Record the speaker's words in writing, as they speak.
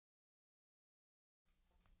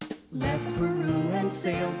left Peru and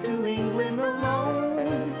sailed to England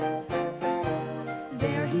alone.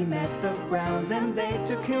 There he met the Browns and they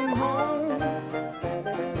took him home.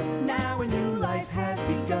 Now a new life has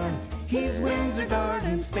begun. He's Windsor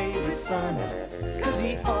Garden's favorite son, 'cause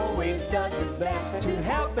he always does his best to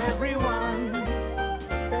help everyone.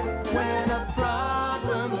 When a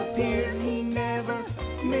problem appears, he never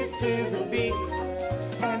misses a beat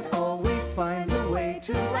and always finds a way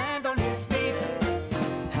to land on his feet.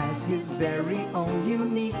 Has his very own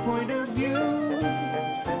unique point of view,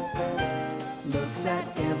 looks at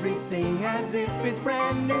everything as if it's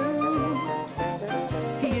brand new.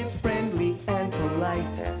 He is friendly and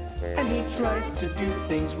polite, and he tries to do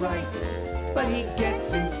things right, but he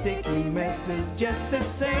gets in sticky messes just the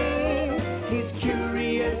same. He's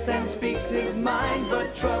curious and speaks his mind,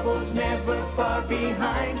 but trouble's never far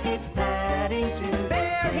behind. It's Paddington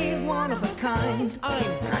Bear, he's one of a kind.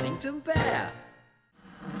 I'm Paddington Bear.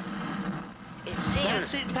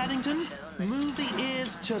 That's it, Paddington. Move the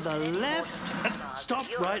ears to the left. Stop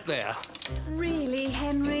right there. Really,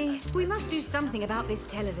 Henry? We must do something about this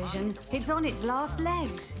television. It's on its last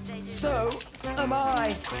legs. So am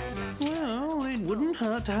I. Well, it wouldn't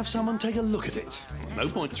hurt to have someone take a look at it. No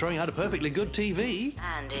point throwing out a perfectly good TV.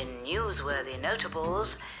 And in newsworthy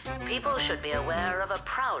notables, people should be aware of a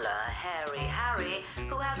prowler, Hairy Harry,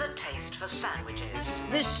 who has a taste for sandwiches.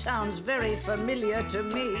 This sounds very familiar to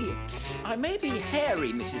me. I may be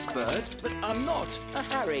hairy, Mrs. Bird, but I'm not a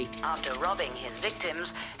Harry. After robbing his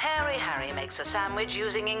victims, Hairy Harry makes a sandwich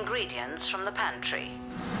using ingredients from the pantry.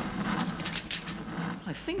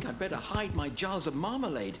 I think I'd better hide my jars of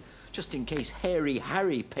marmalade, just in case Hairy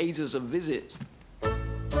Harry pays us a visit.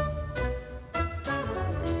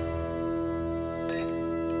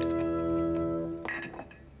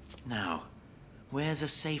 Now, where's a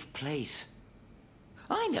safe place?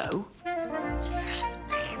 I know.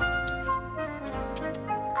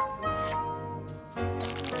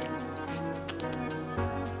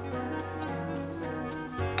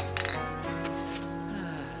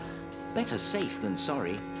 Better safe than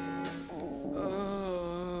sorry.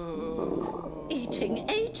 Eating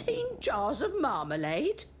 18 jars of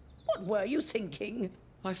marmalade? What were you thinking?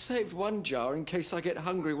 I saved one jar in case I get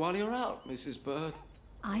hungry while you're out, Mrs. Bird.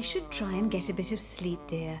 I should try and get a bit of sleep,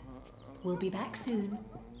 dear. We'll be back soon.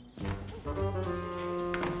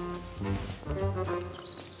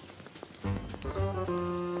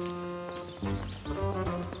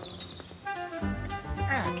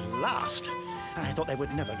 At last! I thought they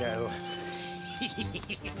would never go.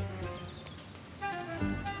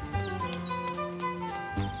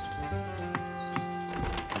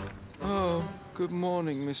 Oh, good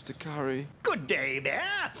morning, Mr. Curry. Good day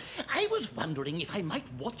there. I was wondering if I might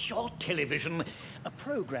watch your television. A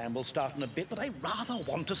program will start in a bit that I rather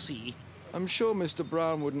want to see. I'm sure Mr.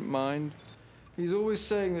 Brown wouldn't mind. He's always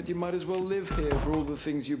saying that you might as well live here for all the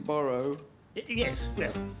things you borrow. Yes,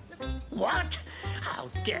 well... What? How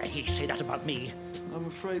dare he say that about me? I'm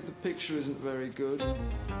afraid the picture isn't very good.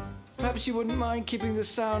 Perhaps you wouldn't mind keeping the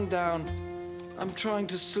sound down. I'm trying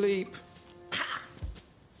to sleep.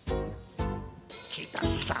 Keep the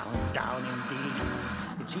sound down, indeed.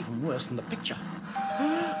 It's even worse than the picture.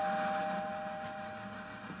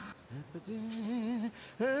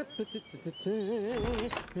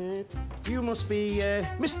 You must be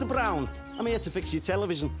Mr. Brown. I'm here to fix your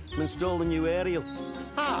television and install the new aerial.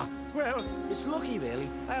 Ah, well... It's lucky, really.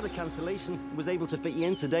 I had a cancellation. Was able to fit you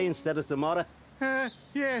in today instead of tomorrow.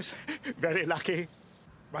 Yes, very lucky.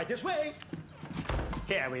 Right this way.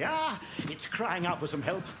 Here we are. It's crying out for some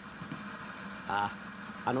help. Ah,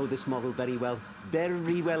 I know this model very well.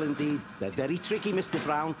 Very well indeed. They're very tricky, Mr.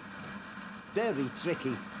 Brown. Very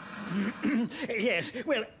tricky. Yes,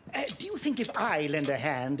 well, do you think if I lend a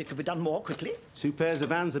hand, it could be done more quickly? 2 pairs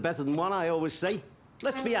of hands are better than one, I always say.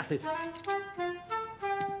 Let's be at it.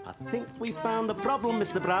 I think we found the problem,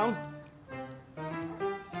 Mr. Brown.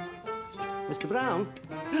 Mr. Brown?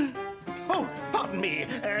 Oh, pardon me.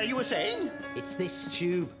 You were saying? It's this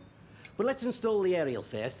tube. But let's install the aerial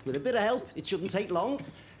first. With a bit of help, it shouldn't take long.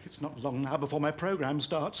 It's not long now before my program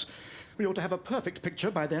starts. We ought to have a perfect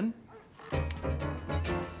picture by then.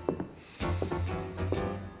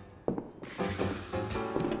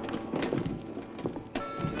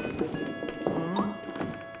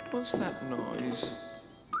 What's that noise?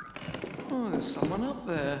 Oh, there's someone up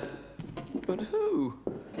there. But who?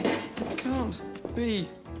 It can't be.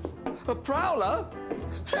 A prowler?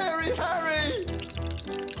 Hairy Harry!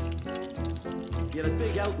 You're a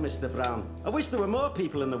big help, Mr. Brown. I wish there were more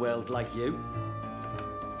people in the world like you.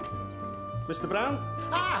 Mr. Brown?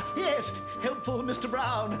 Ah, yes! Helpful Mr.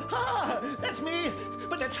 Brown. Ah, that's me.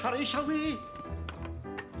 But let's hurry, shall we?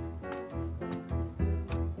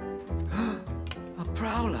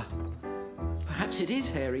 prowler. Perhaps it is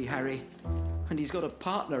Hairy Harry, and he's got a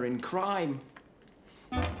partner in crime.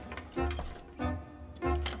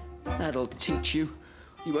 That'll teach you.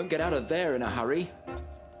 You won't get out of there in a hurry.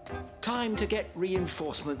 Time to get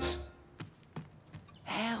reinforcements.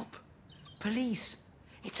 Help! Police!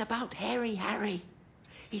 It's about Hairy Harry.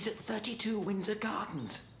 He's at 32 Windsor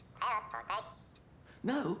Gardens.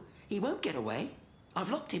 No, he won't get away. I've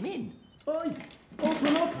locked him in. Oi!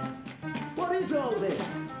 Open up! What is all this?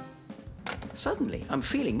 Suddenly, I'm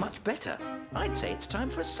feeling much better. I'd say it's time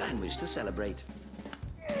for a sandwich to celebrate.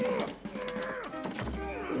 You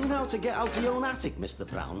know how to get out of your own attic, Mr.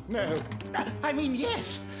 Brown? No. I mean,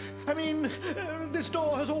 yes. I mean, this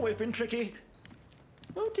door has always been tricky.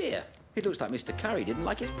 Oh dear, it looks like Mr. Curry didn't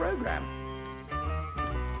like his programme.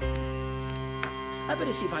 I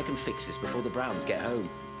better see if I can fix this before the Browns get home.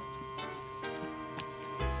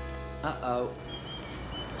 Uh-oh.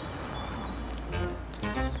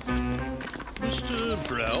 Mr.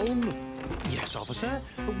 Brown? Yes, officer.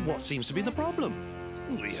 What seems to be the problem?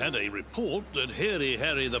 We had a report that Hairy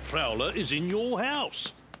Harry the Prowler is in your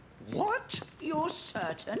house. What? You're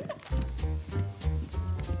certain?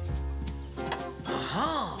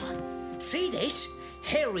 Aha! See this?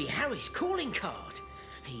 Hairy Harry's calling card.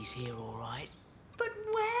 He's here all right. But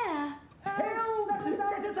where?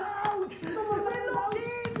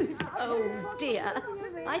 Oh, dear.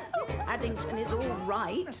 I hope Paddington is all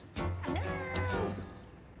right.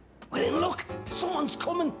 Well, look! Someone's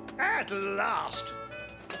coming! At last.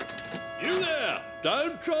 You there!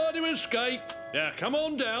 Don't try to escape. Now come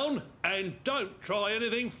on down and don't try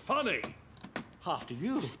anything funny. After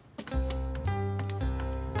you.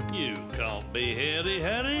 You can't be Hairy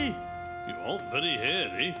Harry. You aren't very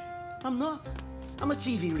hairy. I'm not. I'm a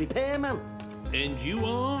TV repairman. And you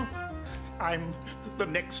are? I'm the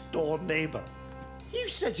next door neighbour. You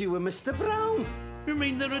said you were Mr. Brown. You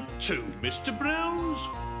mean there are two Mr. Browns?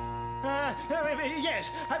 Yes.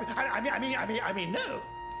 I mean, no.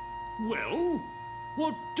 Well,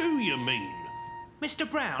 what do you mean? Mr.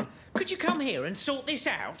 Brown, could you come here and sort this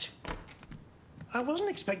out? I wasn't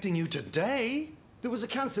expecting you today. There was a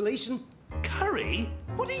cancellation. Curry,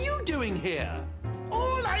 what are you doing here?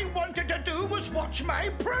 All I wanted to do was watch my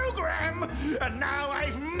programme, and now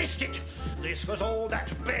I've missed it. This was all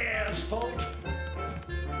that bear's fault.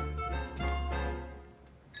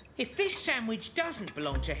 If this sandwich doesn't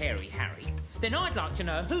belong to Hairy Harry, then I'd like to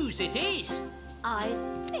know whose it is. I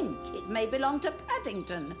think it may belong to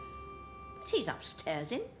Paddington. But he's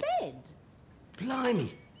upstairs in bed.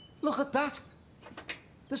 Blimey, look at that.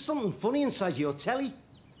 There's something funny inside your telly.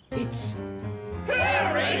 It's...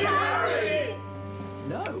 Hairy Harry!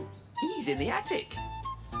 No, he's in the attic.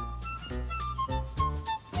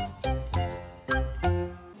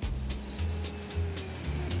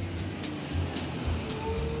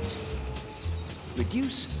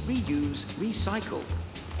 Reduce, reuse, recycle.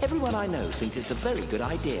 Everyone I know thinks it's a very good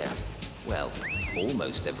idea. Well,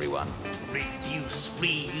 almost everyone. Reduce,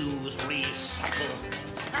 reuse, recycle.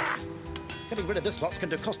 Ah! Getting rid of this lot's going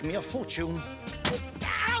to cost me a fortune.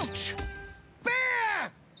 Ouch!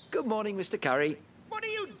 Bear! Good morning, Mr. Curry. What are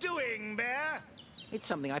you doing, Bear? It's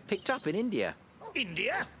something I picked up in India.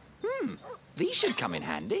 India? These should come in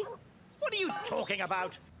handy. What are you talking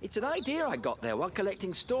about? It's an idea I got there while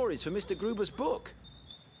collecting stories for Mr. Gruber's book.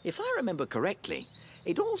 If I remember correctly,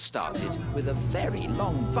 it all started with a very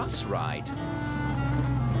long bus ride.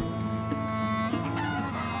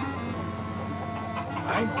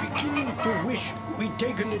 I'm beginning to wish we'd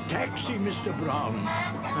taken a taxi, Mr. Brown.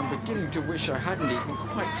 I'm beginning to wish I hadn't eaten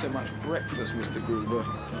quite so much breakfast, Mr. Gruber.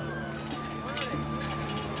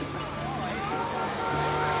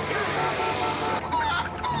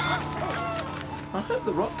 I hope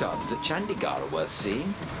the rock gardens at Chandigarh are worth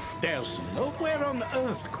seeing. There's nowhere on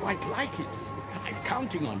Earth quite like it. I'm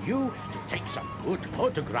counting on you to take some good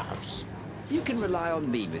photographs. You can rely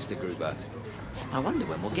on me, Mr. Gruber. I wonder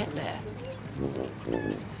when we'll get there.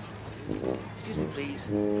 Excuse me, please.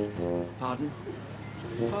 Pardon?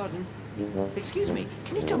 Pardon? Excuse me,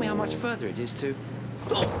 can you tell me how much further it is to...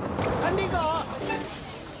 Oh!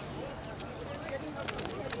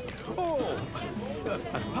 Oh,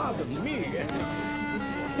 pardon me.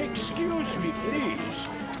 Excuse me, please.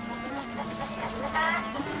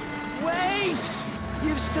 Wait!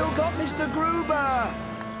 You've still got Mr. Gruber!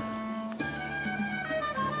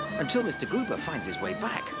 Until Mr. Gruber finds his way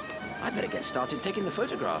back, I better get started taking the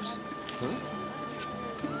photographs. Huh?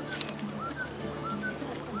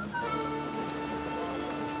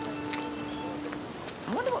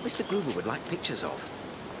 I wonder what Mr. Gruber would like pictures of.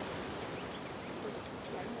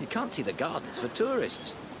 You can't see the gardens for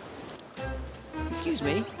tourists. Excuse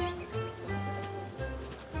me.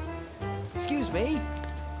 excuse me.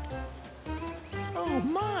 Oh,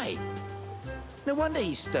 my. No wonder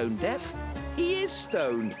he's stone deaf. He is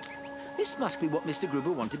stone. This must be what Mr.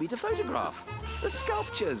 Gruber wanted me to photograph. The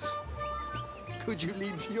sculptures. Could you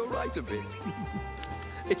lean to your right a bit?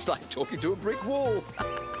 It's like talking to a brick wall.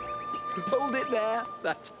 Hold it there.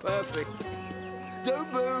 That's perfect.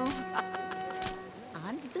 Don't move.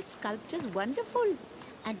 Aren't the sculptures wonderful?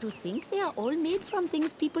 And to think they are all made from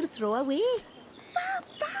things people throw away.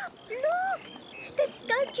 Bob, look! The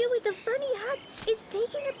sculpture with the funny hat is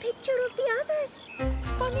taking a picture of the others.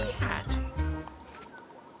 Funny hat?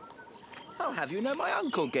 I'll have you know my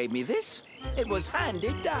uncle gave me this. It was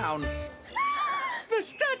handed down. The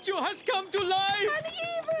statue has come to life! An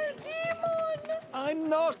evil demon! I'm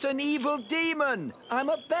not an evil demon. I'm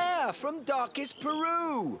a bear from darkest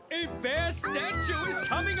Peru. A bear statue is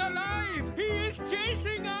coming alive! He is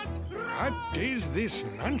chasing us! What is this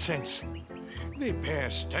nonsense? The bear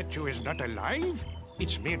statue is not alive.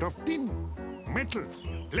 It's made of tin, metal,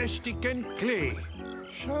 plastic and clay.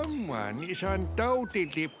 Someone is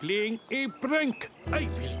undoubtedly playing a prank. I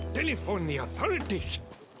will telephone the authorities.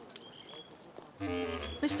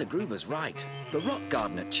 Mr. Gruber's right. The rock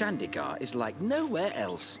garden at Chandigarh is like nowhere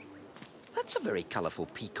else. That's a very colourful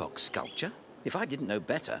peacock sculpture. If I didn't know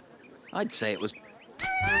better, I'd say it was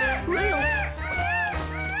real.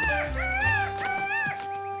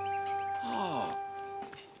 Oh,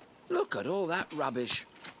 look at all that rubbish.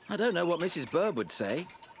 I don't know what Mrs. Bird would say.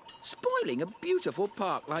 Spoiling a beautiful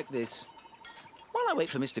park like this. While I wait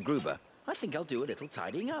for Mr. Gruber, I think I'll do a little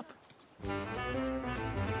tidying up.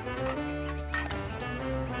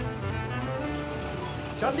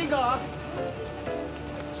 Chandigarh!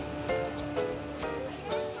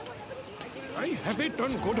 I have it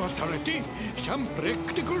on good authority. Some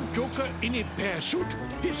practical joker in a bear suit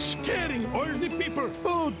is scaring all the people.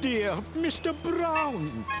 Oh dear, Mr.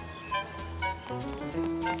 Brown.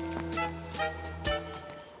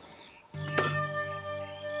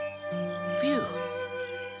 Phew.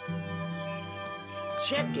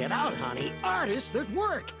 Check it out, honey. Artists at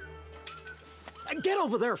work. Get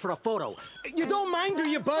over there for a photo. You don't mind, do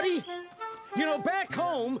you, buddy? You know, back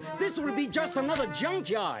home, this would be just another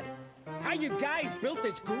junkyard. How you guys built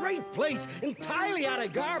this great place entirely out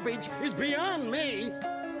of garbage is beyond me.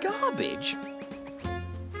 Garbage?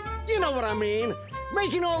 You know what I mean.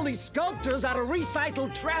 Making all these sculptures out of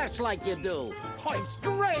recycled trash like you do. Oh, it's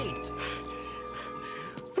great.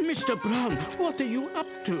 Mr. Brown, what are you up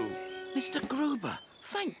to? Mr. Gruber,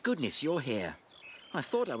 thank goodness you're here. I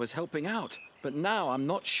thought I was helping out, but now I'm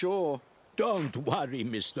not sure. Don't worry,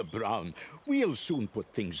 Mr. Brown. We'll soon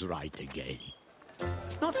put things right again.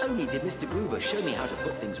 Not only did Mr. Gruber show me how to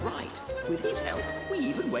put things right, with his help, we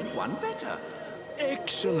even went one better.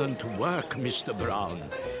 Excellent work, Mr. Brown.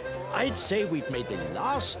 I'd say we've made a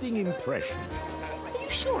lasting impression. Are you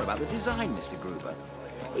sure about the design, Mr. Gruber?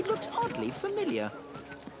 It looks oddly familiar.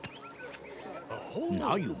 Oh,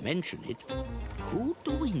 now you mention it, who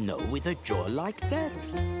do we know with a jaw like that?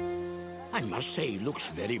 I must say he looks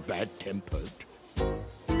very bad-tempered.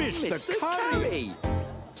 Mr. Curry!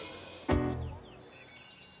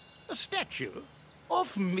 A statue?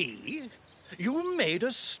 Of me? You made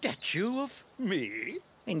a statue of me?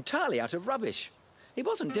 Entirely out of rubbish. It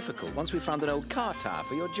wasn't difficult once we found an old car tire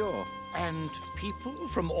for your jaw. And people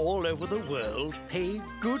from all over the world pay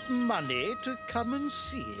good money to come and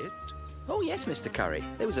see it? Oh, yes, Mr. Curry.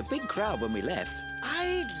 There was a big crowd when we left.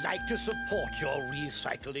 I'd like to support your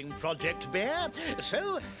recycling project, Bear.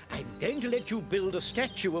 So I'm going to let you build a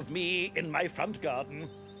statue of me in my front garden.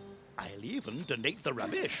 I'll even donate the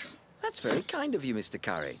rubbish. That's very kind of you, Mr.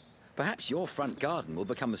 Curry. Perhaps your front garden will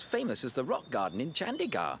become as famous as the rock garden in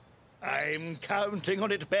Chandigarh. I'm counting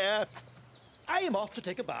on it, Bear. I am off to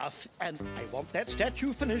take a bath, and I want that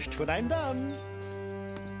statue finished when I'm done.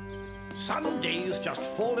 Some days just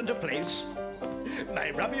fall into place.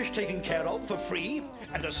 My rubbish taken care of for free,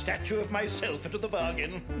 and a statue of myself into the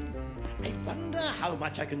bargain. I wonder how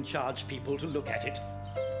much I can charge people to look at it.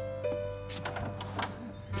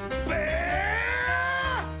 Bear!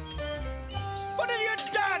 What have you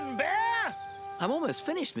done, Bear? I'm almost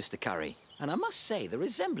finished, Mr. Curry, and I must say the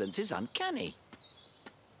resemblance is uncanny.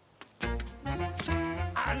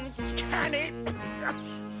 Uncanny?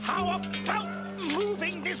 How about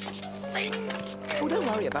moving this thing? Oh, don't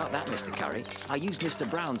worry about that, Mr. Curry. I used Mr.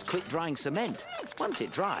 Brown's quick-drying cement. Once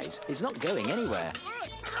it dries, it's not going anywhere.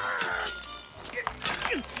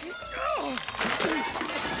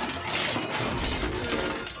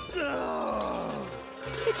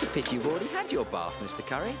 It's a pity you've already had your bath, Mr.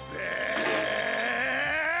 Curry.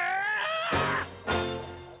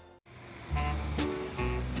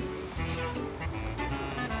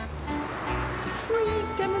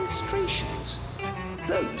 Demonstrations.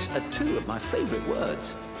 Those are two of my favourite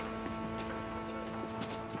words.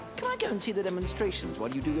 Can I go and see the demonstrations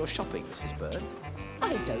while you do your shopping, Mrs. Bird?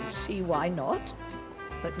 I don't see why not.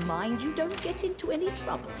 But mind you don't get into any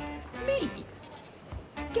trouble. Me?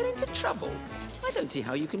 Get into trouble? I don't see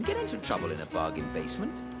how you can get into trouble in a bargain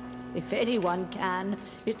basement. If anyone can,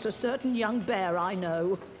 it's a certain young bear I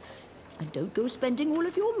know. And don't go spending all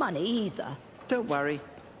of your money either. Don't worry.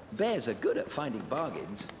 Bears are good at finding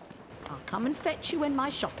bargains. I'll come and fetch you when my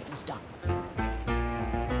shopping's done.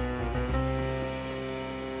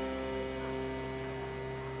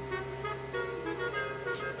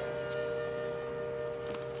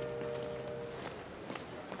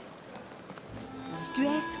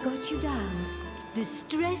 Stress got you down. The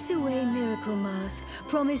Stress Away Miracle Mask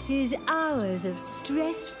promises hours of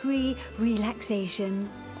stress-free relaxation.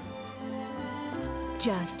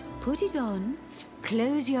 Just put it on,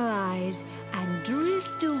 close your eyes, and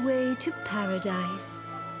drift away to paradise.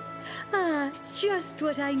 Ah, just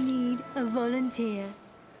what I need, a volunteer.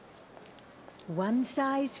 One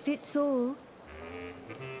size fits all.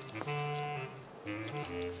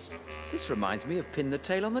 This reminds me of Pin the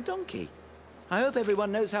Tail on the Donkey. I hope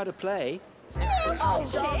everyone knows how to play. Oh,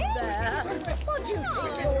 stop there! What do you think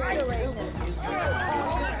you're doing?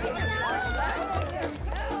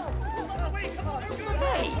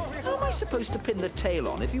 Hey, how am I supposed to pin the tail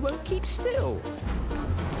on if you won't keep still?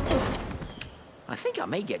 I think I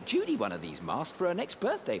may get Judy one of these masks for her next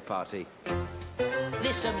birthday party.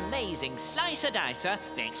 This amazing slicer-dicer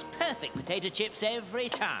makes perfect potato chips every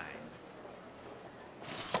time.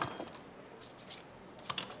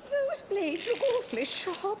 Those blades look awfully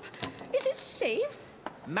sharp. Is it safe?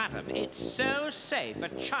 Madam, it's so safe a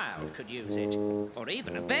child could use it. Or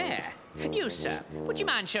even a bear. You, sir, would you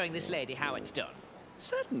mind showing this lady how it's done?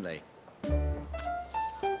 Certainly.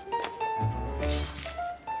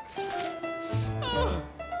 Oh,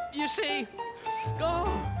 you see?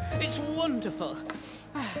 Oh, it's wonderful.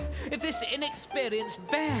 If this inexperienced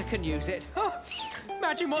bear can use it, oh,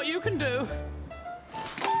 imagine what you can do.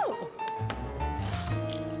 Oh.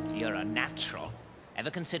 You're a natural.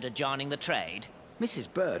 Ever consider joining the trade? Mrs.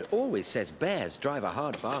 Bird always says bears drive a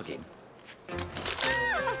hard bargain.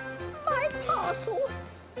 Ah, my parcel.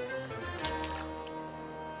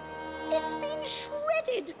 It's been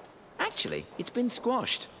shredded. Actually, it's been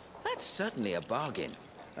squashed. That's certainly a bargain.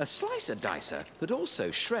 A slicer-dicer that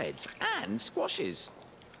also shreds and squashes.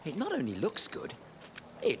 It not only looks good,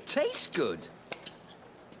 it tastes good.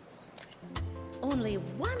 Only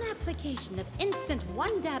one application of instant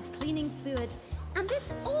one-dab cleaning fluid, and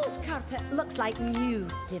this old carpet looks like new.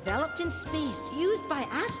 Developed in space, used by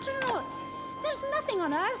astronauts. There's nothing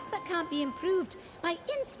on Earth that can't be improved by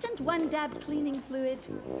instant one-dab cleaning fluid.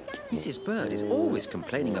 Mrs. Bird is always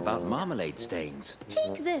complaining about marmalade stains.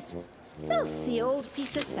 Take this filthy old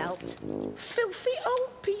piece of felt. Filthy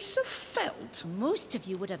old piece of felt? Most of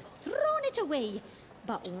you would have thrown it away,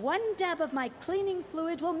 but one dab of my cleaning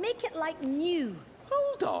fluid will make it like new.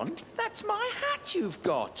 Hold on, that's my hat you've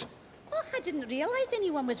got. Oh, I didn't realize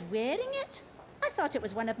anyone was wearing it. I thought it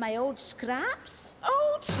was one of my old scraps.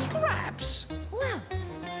 Old scraps? Well,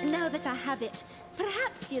 now that I have it,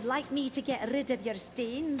 perhaps you'd like me to get rid of your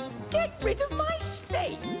stains. Get rid of my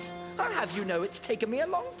stains? I'll have you know it's taken me a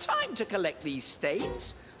long time to collect these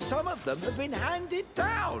stains. Some of them have been handed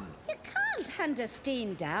down. You can't hand a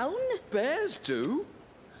stain down. Bears do.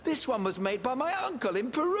 This one was made by my uncle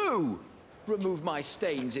in Peru. Remove my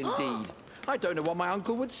stains, indeed. I don't know what my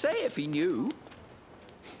uncle would say if he knew.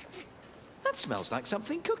 That smells like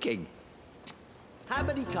something cooking. How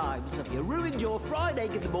many times have you ruined your fried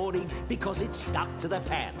egg in the morning because it's stuck to the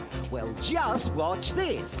pan? Well, just watch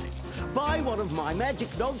this. Buy one of my magic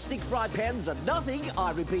non-stick fry pans and nothing,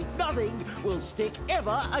 I repeat, nothing, will stick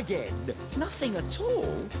ever again. Nothing at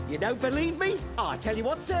all? You don't believe me? I tell you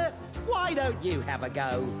what, sir, why don't you have a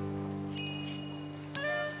go?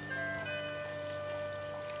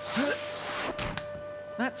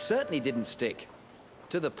 That certainly didn't stick.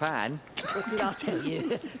 To the pan. What did I tell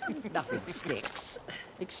you? Nothing sticks.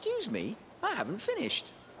 Excuse me, I haven't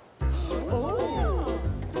finished. Oh!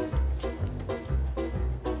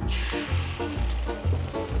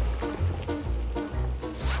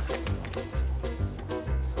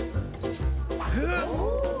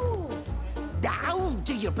 Now,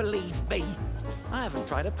 do you believe me? I haven't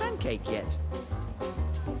tried a pancake yet.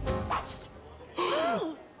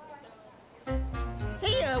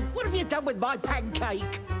 Here, what have you done with my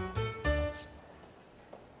pancake?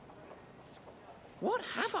 What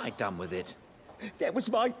have I done with it? That was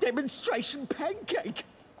my demonstration pancake.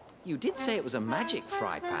 You did say it was a magic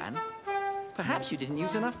fry pan. Perhaps you didn't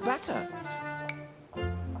use enough batter.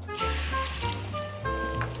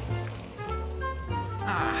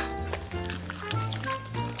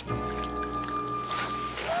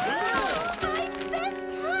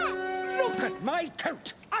 grey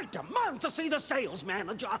coat! I demand to see the sales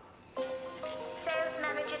manager! Sales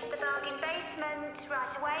manager to the bargain basement.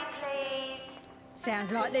 Right away, please.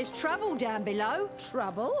 Sounds like there's trouble down below.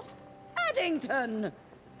 Trouble? Paddington!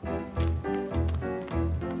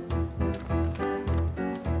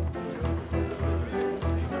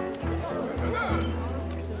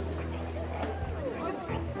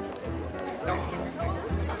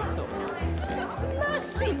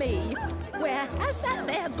 Mercy me! Where has that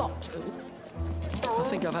bear got to? I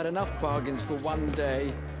think I've had enough bargains for one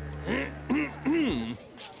day.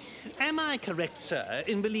 Am I correct, sir,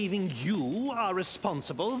 in believing you are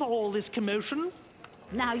responsible for all this commotion?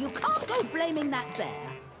 Now, you can't go blaming that bear.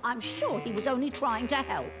 I'm sure he was only trying to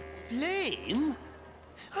help. Blame?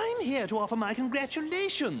 I'm here to offer my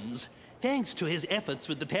congratulations. Thanks to his efforts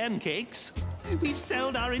with the pancakes, we've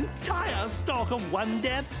sold our entire stock of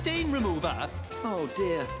one-dab stain remover. Oh,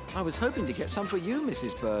 dear. I was hoping to get some for you,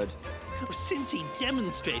 Mrs. Bird. Since he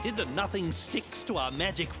demonstrated that nothing sticks to our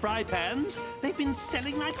magic fry pans, they've been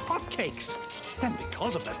selling like hotcakes. And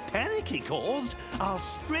because of the panic he caused, our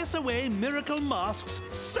stress-away miracle masks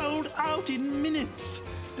sold out in minutes.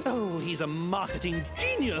 Oh, he's a marketing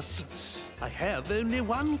genius. I have only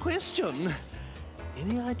one question.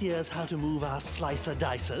 Any ideas how to move our slicer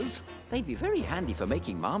dicers? They'd be very handy for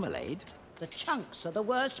making marmalade. The chunks are the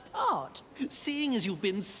worst part. Seeing as you've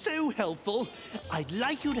been so helpful, I'd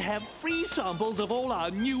like you to have free samples of all our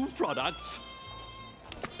new products.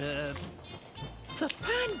 The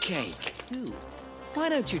pancake! Why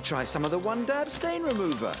don't you try some of the one-dab stain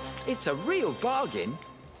remover? It's a real bargain.